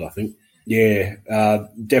support, I think. Yeah,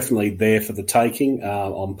 definitely there for the taking.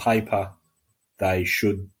 On paper, they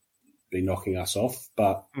should be knocking us off,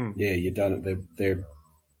 but you don't. They're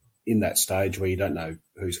in that stage where you don't know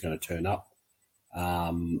who's going to turn up.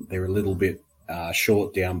 They're a little bit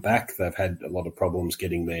short down back. They've had a lot of problems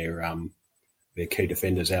getting their key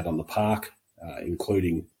defenders out on the park,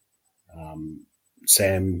 including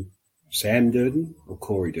Sam Durden or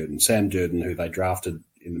Corey Durden. Sam Durden, who they drafted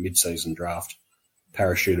in the mid-season draft,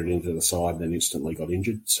 parachuted into the side and then instantly got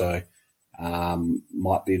injured. So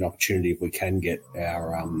might be an opportunity if we can get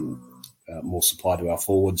our more supply to our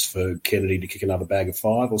forwards for Kennedy to kick another bag of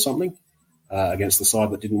 5 or something against the side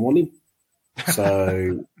that didn't want him.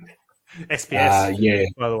 So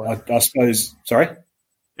SPS, by the way. I suppose. Sorry.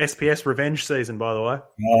 SPS revenge season, by the way.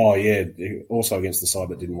 Oh yeah, also against the side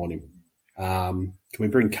that didn't want him. Can we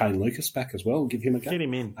bring Kane Lucas back as well and give him a go? Get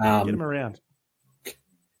him in. Get him around. I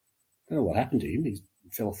don't know what happened to him. He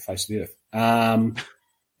fell off the face of the earth.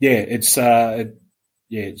 It's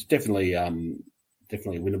definitely a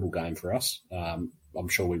winnable game for us. I'm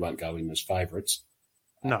sure we won't go in as favourites.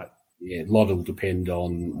 No. A lot will depend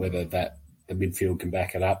on whether the midfield can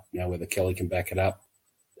back it up, whether Kelly can back it up.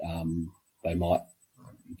 They might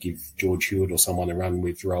give George Hewitt or someone a run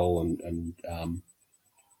with roll and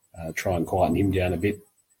try and quieten him down a bit,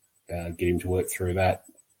 get him to work through that.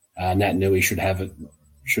 Nat Nui should have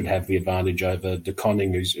the advantage over De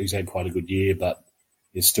Koning, who's had quite a good year, but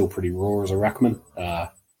is still pretty raw as a ruckman.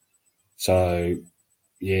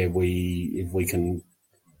 If we can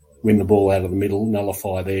win the ball out of the middle,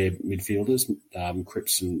 nullify their midfielders,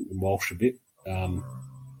 Cripps and Walsh a bit,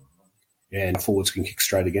 and forwards can kick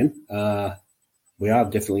straight again. We are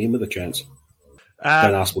definitely in with a chance.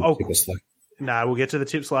 Don't ask what to pick us though. No, we'll get to the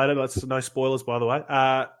tips later. That's no spoilers, by the way.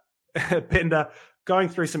 Pender, going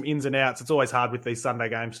through some ins and outs. It's always hard with these Sunday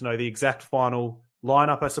games to know the exact final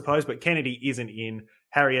lineup, I suppose, but Kennedy isn't in.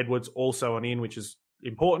 Harry Edwards also an in, which is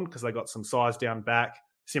important because they got some size down back.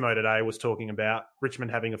 Simo today was talking about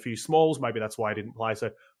Richmond having a few smalls. Maybe that's why he didn't play.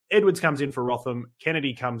 So Edwards comes in for Rotham.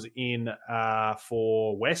 Kennedy comes in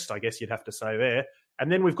for West, I guess you'd have to say there.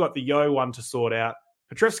 And then we've got the Yo one to sort out.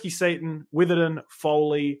 Petrevski-Seton, Witherden,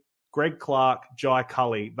 Foley, Greg Clark, Jai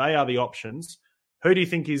Cully. They are the options. Who do you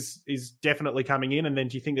think is definitely coming in? And then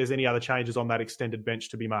do you think there's any other changes on that extended bench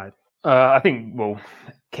to be made? I think,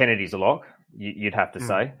 Kennedy's a lock, you'd have to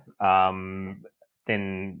say.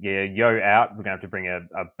 Then, Yo out. We're going to have to bring a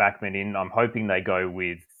backman in. I'm hoping they go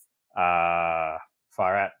with far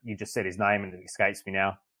out. You just said his name and it escapes me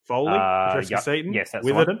now. Foley? Petrevski-Seton? Yes, that's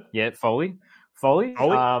Witherden? one. Yeah, Foley.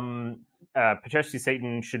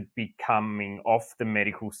 Petrevski-Seton should be coming off the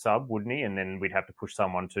medical sub, wouldn't he? And then we'd have to push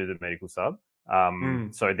someone to the medical sub.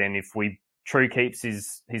 So then if True keeps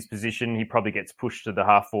his position, he probably gets pushed to the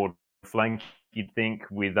half-forward flank, you'd think,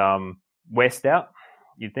 with West out.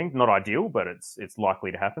 You'd think. Not ideal, but it's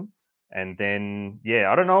likely to happen. And then,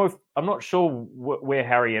 I don't know I'm not sure where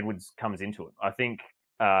Harry Edwards comes into it. I think,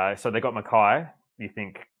 so they got Mackay. You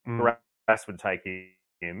think Grass would take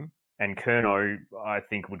him, and Curnow, I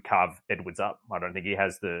think, would carve Edwards up. I don't think he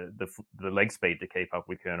has the leg speed to keep up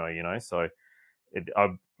with Curnow, so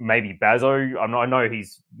maybe Bazzo. I know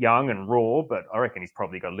he's young and raw, but I reckon he's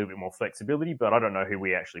probably got a little bit more flexibility, but I don't know who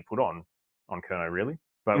we actually put on Curnow, really.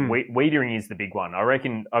 But Wiedering is the big one. I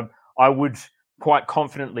reckon I would quite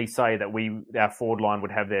confidently say that our forward line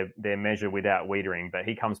would have their measure without Wiedering, but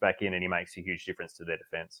he comes back in and he makes a huge difference to their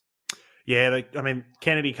defence. Yeah,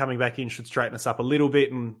 Kennedy coming back in should straighten us up a little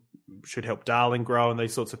bit and should help Darling grow and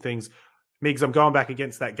these sorts of things. Migs, I'm going back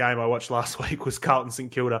against that game I watched last week was Carlton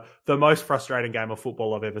St Kilda, the most frustrating game of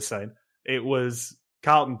football I've ever seen. It was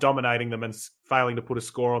Carlton dominating them and failing to put a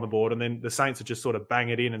score on the board, and then the Saints would just sort of bang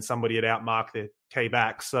it in and somebody had outmarked their key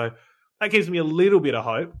backs. So that gives me a little bit of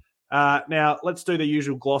hope. Now, let's do the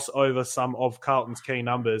usual gloss over some of Carlton's key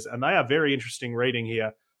numbers, and they are very interesting reading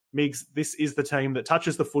here. Migs, this is the team that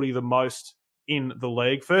touches the footy the most in the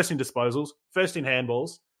league. First in disposals, first in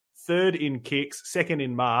handballs, third in kicks, second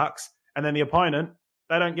in marks, and then the opponent,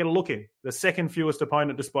 they don't get a look in. The second fewest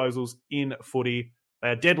opponent disposals in footy. They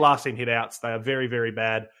are dead last in hit-outs. They are very, very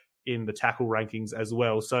bad in the tackle rankings as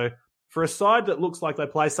well. So for a side that looks like they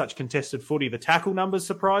play such contested footy, the tackle numbers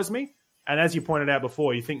surprise me. And as you pointed out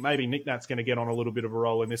before, you think maybe Nick Nat's going to get on a little bit of a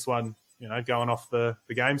roll in this one, going off the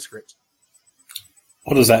game script.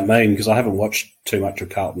 What does that mean? Because I haven't watched too much of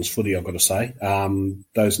Carlton's footy, I've got to say.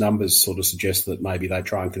 Those numbers sort of suggest that maybe they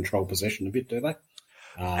try and control possession a bit, do they?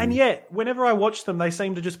 And yet, whenever I watch them, they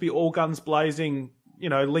seem to just be all guns blazing,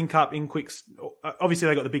 link up in quicks. Obviously,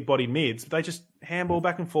 they got the big body mids, but they just handball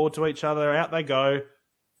back and forward to each other. Out they go.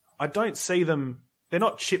 I don't see them. They're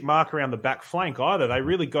not chip mark around the back flank either. They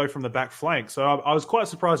really go from the back flank. So I was quite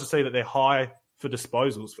surprised to see that they're high for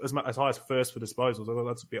disposals, as high as first for disposals. I thought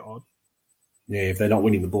that's a bit odd. Yeah, if they're not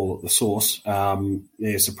winning the ball at the source.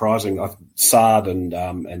 Surprising. Sard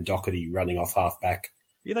and Doherty running off half back.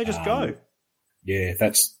 Yeah, they just go. Yeah,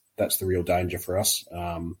 that's the real danger for us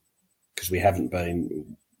because we haven't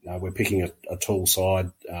been. We're picking a tall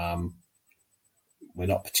side. We're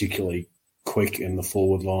not particularly quick in the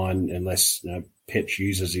forward line unless Petch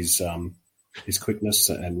uses his quickness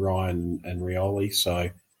and Ryan and Rioli. So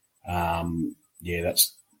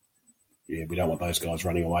we don't want those guys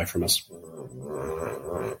running away from us.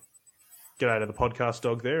 G'day to the podcast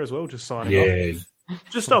dog there as well, just signing off.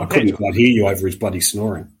 Just on I couldn't quite hear you over his bloody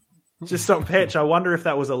snoring. Just on Petch, I wonder if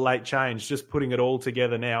that was a late change, just putting it all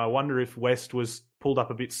together now. I wonder if West was pulled up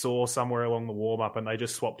a bit sore somewhere along the warm-up and they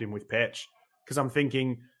just swapped him with Petch. Because I'm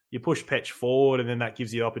thinking you push Petch forward and then that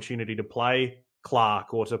gives you the opportunity to play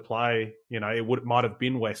Clark or to play, it might have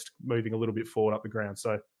been West moving a little bit forward up the ground.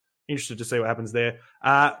 So interested to see what happens there.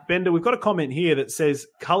 Bender, we've got a comment here that says,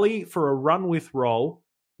 Cully for a run with roll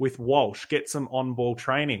with Walsh, get some on-ball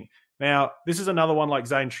training. Now, this is another one like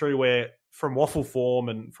Zane True where from waffle form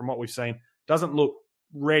and from what we've seen, doesn't look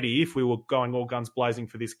ready if we were going all guns blazing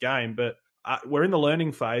for this game, but we're in the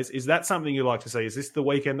learning phase. Is that something you'd like to see? Is this the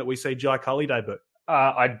weekend that we see Jai Cully debut?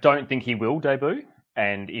 I don't think he will debut.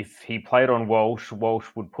 And if he played on Walsh, Walsh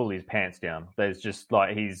would pull his pants down. There's just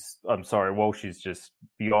Walsh is just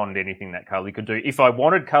beyond anything that Cully could do. If I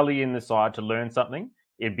wanted Cully in the side to learn something,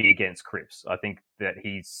 it'd be against Cripps. I think that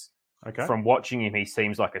from watching him, he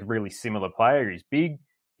seems like a really similar player. He's big,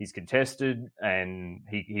 he's contested, and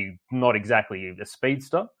he's not exactly a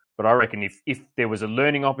speedster. But I reckon if there was a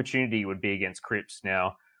learning opportunity, it would be against Cripps.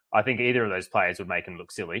 Now, I think either of those players would make him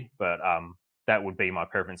look silly, but that would be my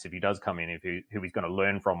preference if he does come in, who he's going to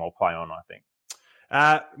learn from or play on, I think.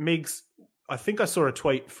 Migs, I think I saw a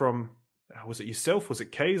tweet from, was it yourself? Was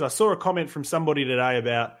it Keys? I saw a comment from somebody today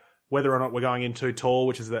about whether or not we're going in too tall,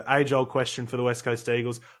 which is the age-old question for the West Coast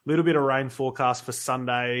Eagles. A little bit of rain forecast for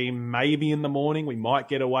Sunday, maybe in the morning. We might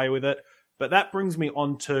get away with it. But that brings me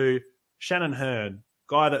on to Shannon Hurn,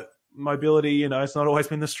 guy that mobility, it's not always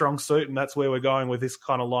been the strong suit, and that's where we're going with this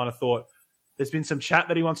kind of line of thought. There's been some chat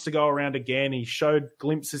that he wants to go around again. He showed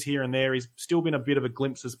glimpses here and there. He's still been a bit of a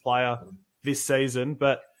glimpses player this season,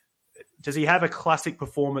 but does he have a classic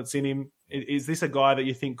performance in him? Is this a guy that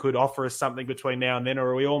you think could offer us something between now and then, or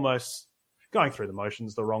are we almost going through the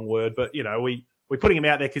motions, the wrong word, but, we're putting him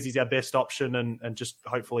out there because he's our best option and just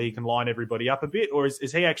hopefully he can line everybody up a bit, or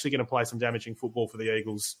is he actually going to play some damaging football for the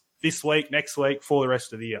Eagles this week, next week, for the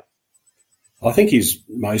rest of the year? I think his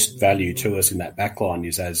most value to us in that backline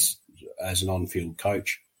is as an on-field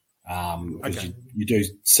coach. Okay. You do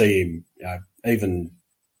see him, even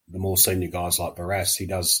the more senior guys like Barrass, he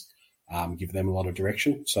does give them a lot of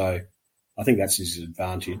direction. So I think that's his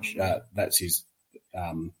advantage. That's the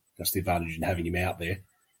advantage in having him out there.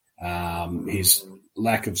 His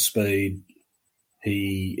lack of speed,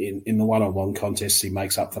 in the one-on-one contests, he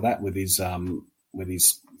makes up for that with his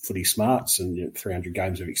footy smarts and 300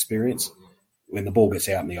 games of experience. When the ball gets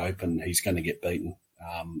out in the open, he's going to get beaten,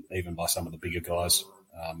 even by some of the bigger guys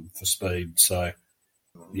for speed. So,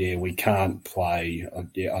 yeah, we can't play. I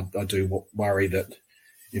do worry that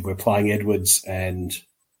if we're playing Edwards and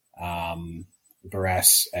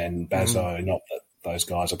Barrass and Bazzo, not that those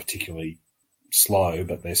guys are particularly slow,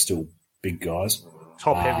 but they're still big guys.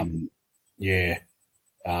 Top heavy. You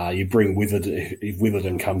bring Witherden. If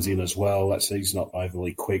Witherden comes in as well, he's not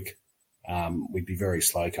overly quick. We'd be very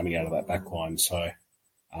slow coming out of that back line. So,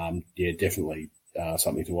 definitely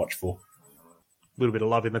something to watch for. A little bit of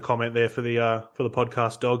love in the comment there for the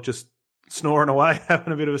podcast dog, just snoring away,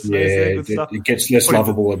 having a bit of a sneeze there. Good stuff. It gets less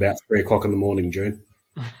lovable about 3:00 in the morning, June.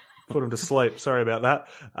 Put him to sleep. Sorry about that.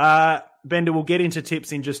 Bender, we'll get into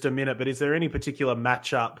tips in just a minute, but is there any particular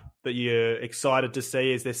matchup that you're excited to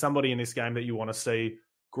see? Is there somebody in this game that you want to see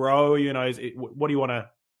grow? What do you want to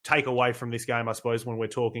take away from this game, I suppose, when we're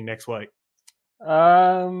talking next week?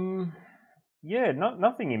 Nothing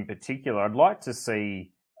in particular. I'd like to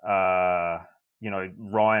see, Ryan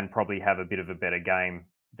probably have a bit of a better game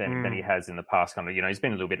than he has in the past. He's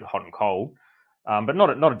been a little bit hot and cold. But not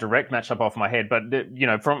a direct matchup off my head. But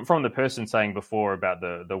from the person saying before about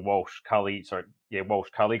the Walsh-Cully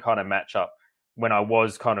kind of matchup, when I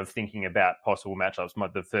was kind of thinking about possible matchups,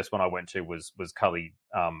 the first one I went to was Cully.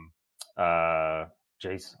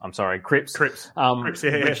 Cripps. Cripps,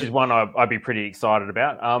 which is one I'd be pretty excited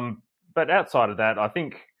about. But outside of that, I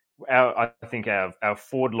think our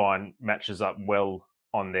forward line matches up well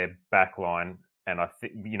on their back line, and I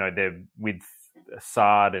think they're with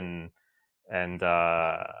Sard and I'm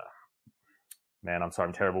sorry,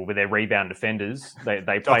 I'm terrible with their rebound defenders.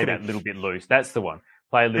 They play that little bit loose. That's the one.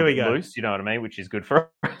 Play a little bit loose, you know what I mean, which is good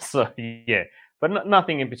for us. So yeah, but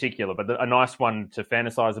nothing in particular. But a nice one to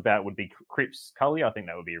fantasize about would be Cripps Cully. I think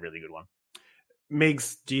that would be a really good one.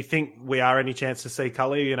 Migs, do you think we are any chance to see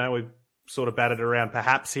Cully? We've sort of batted around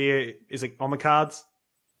perhaps here. Is it on the cards?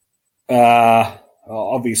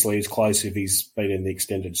 Obviously, it's close if he's been in the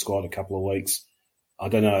extended squad a couple of weeks. I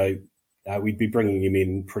don't know. We'd be bringing him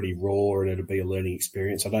in pretty raw and it'd be a learning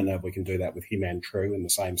experience. I don't know if we can do that with him and True in the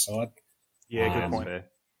same side. Yeah, good point.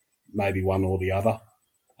 Maybe one or the other.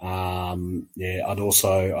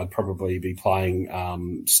 I'd probably be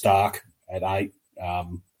playing Stark at 8,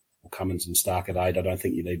 or Cummins and Stark at 8. I don't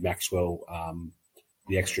think you need Maxwell,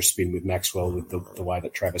 the extra spin with Maxwell with the way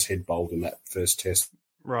that Travis Head bowled in that first test.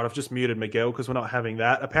 Right, I've just muted Miguel because we're not having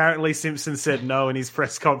that. Apparently, Simpson said no in his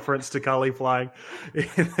press conference to Cully playing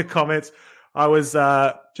in the comments. I was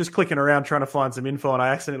just clicking around trying to find some info and I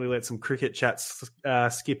accidentally let some cricket chats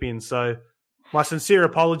skip in. So my sincere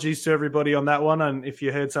apologies to everybody on that one. And if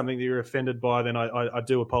you heard something that you're offended by, then I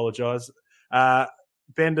do apologise.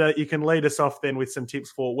 Bender, you can lead us off then with some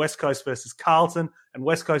tips for West Coast versus Carlton and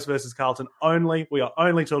West Coast versus Carlton only. We are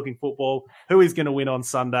only talking football. Who is going to win on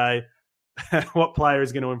Sunday? What player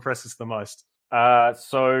is going to impress us the most?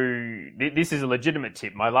 This is a legitimate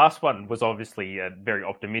tip. My last one was obviously a very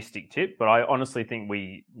optimistic tip, but I honestly think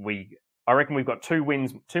I reckon we've got two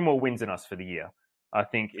more wins in us for the year. I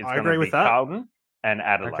think it's going to be Carlton and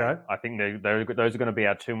Adelaide. Okay. I think those are going to be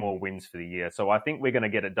our 2 more wins for the year. So I think we're going to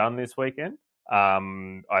get it done this weekend.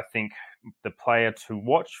 I think the player to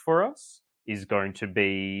watch for us is going to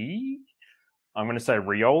be, I'm going to say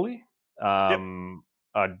Rioli.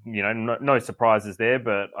 No surprises there,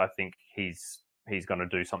 but I think he's going to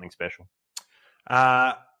do something special.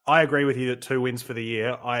 I agree with you that 2 wins for the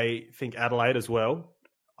year. I think Adelaide as well.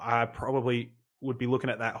 I probably would be looking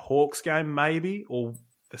at that Hawks game maybe, or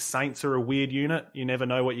the Saints are a weird unit. You never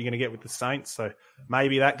know what you're going to get with the Saints, so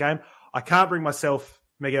maybe that game. I can't bring myself,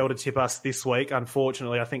 Miguel, to tip us this week.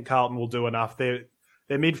 Unfortunately, I think Carlton will do enough. Their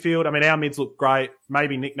midfield, I mean, our mids look great.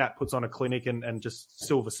 Maybe Nick Nat puts on a clinic and just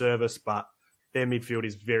silver service, but their midfield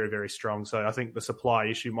is very, very strong. So I think the supply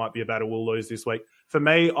issue might be a battle we'll lose this week. For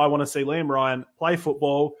me, I want to see Liam Ryan play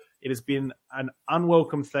football. It has been an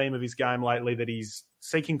unwelcome theme of his game lately that he's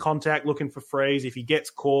seeking contact, looking for frees. If he gets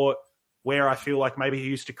caught where I feel like maybe he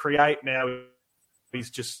used to create, now he's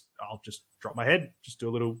just, I'll just drop my head, just do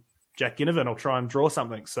a little Jack Ginnivan, I'll try and draw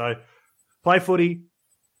something. So play footy,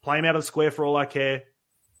 play him out of the square for all I care.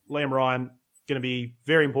 Liam Ryan, going to be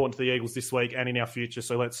very important to the Eagles this week and in our future.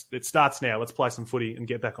 So it starts now. Let's play some footy and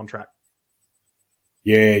get back on track.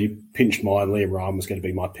 Yeah, you pinched mine. Liam Ryan was going to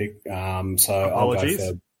be my pick. So apologies.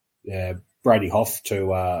 I'll go for Brady Hoff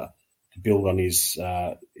to build on his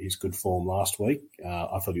good form last week.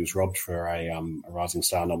 I thought he was robbed for a Rising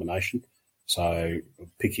Star nomination. So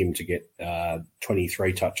pick him to get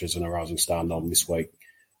 23 touches and a Rising Star nom this week.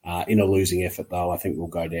 In a losing effort, though, I think we'll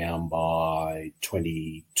go down by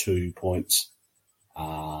 22 points.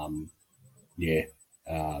 Carlton, their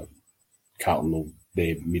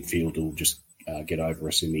midfield will just get over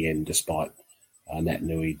us in the end, despite Nat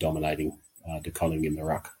Nui dominating De Koning in the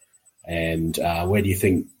ruck. And where do you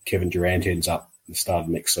think Kevin Durant ends up at the start of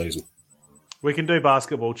next season? We can do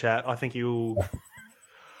basketball chat. I think he'll...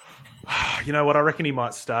 You know what? I reckon he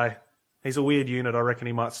might stay. He's a weird unit. I reckon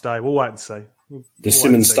he might stay. We'll wait and see. Does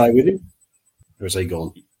Simmons stay with him? Or is he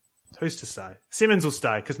gone? Who's to say? Simmons will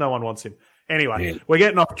stay because no one wants him. Anyway, We're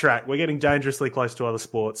getting off track. We're getting dangerously close to other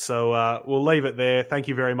sports. So we'll leave it there. Thank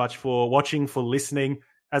you very much for watching, for listening.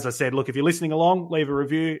 As I said, look, if you're listening along, leave a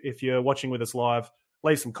review. If you're watching with us live,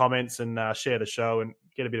 leave some comments and share the show and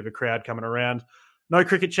get a bit of a crowd coming around. No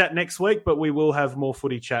cricket chat next week, but we will have more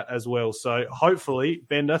footy chat as well. So hopefully,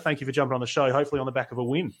 Bender, thank you for jumping on the show. Hopefully on the back of a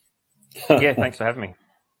win. Yeah, thanks for having me.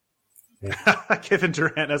 Kevin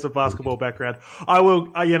Durant has a basketball background. I will,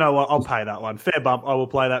 you know what, I'll pay that one. Fair bump. I will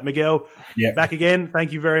play that. Miguel, back again.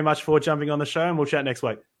 Thank you very much for jumping on the show, and we'll chat next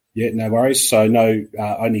week. Yeah, no worries. So no,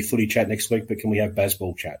 only footy chat next week, but can we have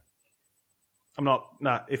baseball chat? I'm not,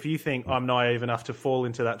 if you think I'm naive enough to fall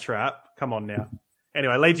into that trap, come on now.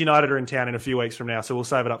 Anyway, Leeds United are in town in a few weeks from now, so we'll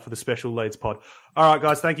save it up for the special Leeds pod. All right,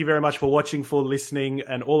 guys, thank you very much for watching, for listening,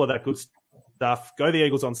 and all of that good stuff. Go the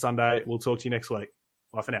Eagles on Sunday. We'll talk to you next week.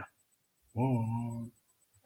 Bye for now. Bye.